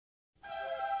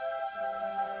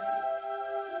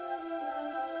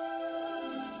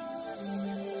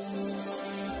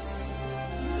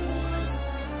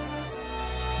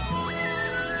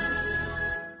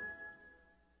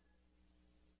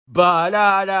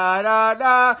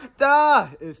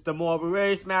Ba-da-da-da-da-da! It's the Mobile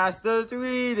Race Masters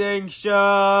Reading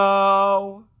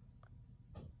Show!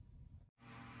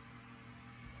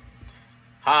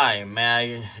 Hi,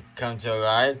 may I come to a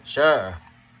ride? Sure.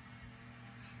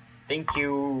 Thank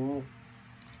you.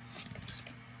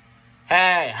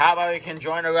 Hey, how about you can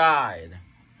join a ride?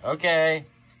 Okay.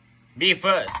 Me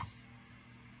first.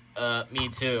 Me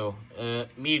too.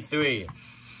 Me three.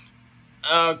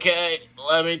 Okay,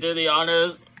 let me do the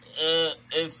honors.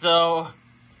 It's so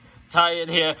tired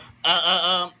here.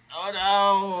 Oh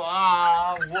no.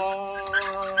 Whoa.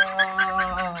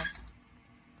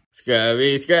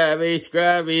 Scrubby, Scrubby,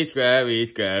 Scrubby, Scrubby,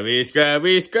 Scrubby,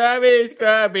 Scrubby, Scrubby,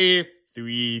 Scrubby.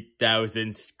 3,000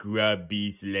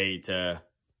 Scrubbies later.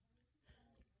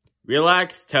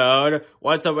 Relax, Toad.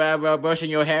 What's the matter about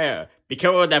brushing your hair? Be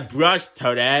careful with that brush,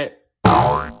 Toadette.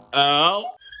 Oh?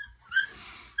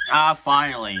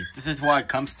 Finally. This is what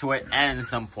comes to an end at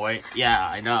some point. Yeah,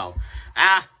 I know.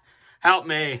 Help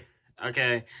me.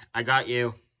 Okay, I got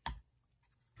you.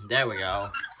 There we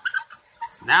go.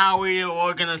 Now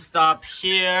we're gonna stop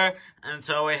here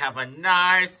until we have a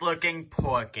nice looking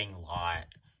parking lot.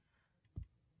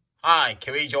 Hi,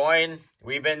 can we join?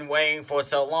 We've been waiting for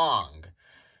so long.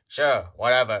 Sure,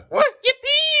 whatever. What?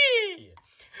 Yippee!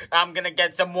 I'm gonna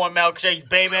get some more milkshakes,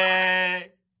 baby!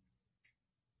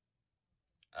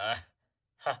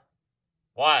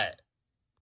 What?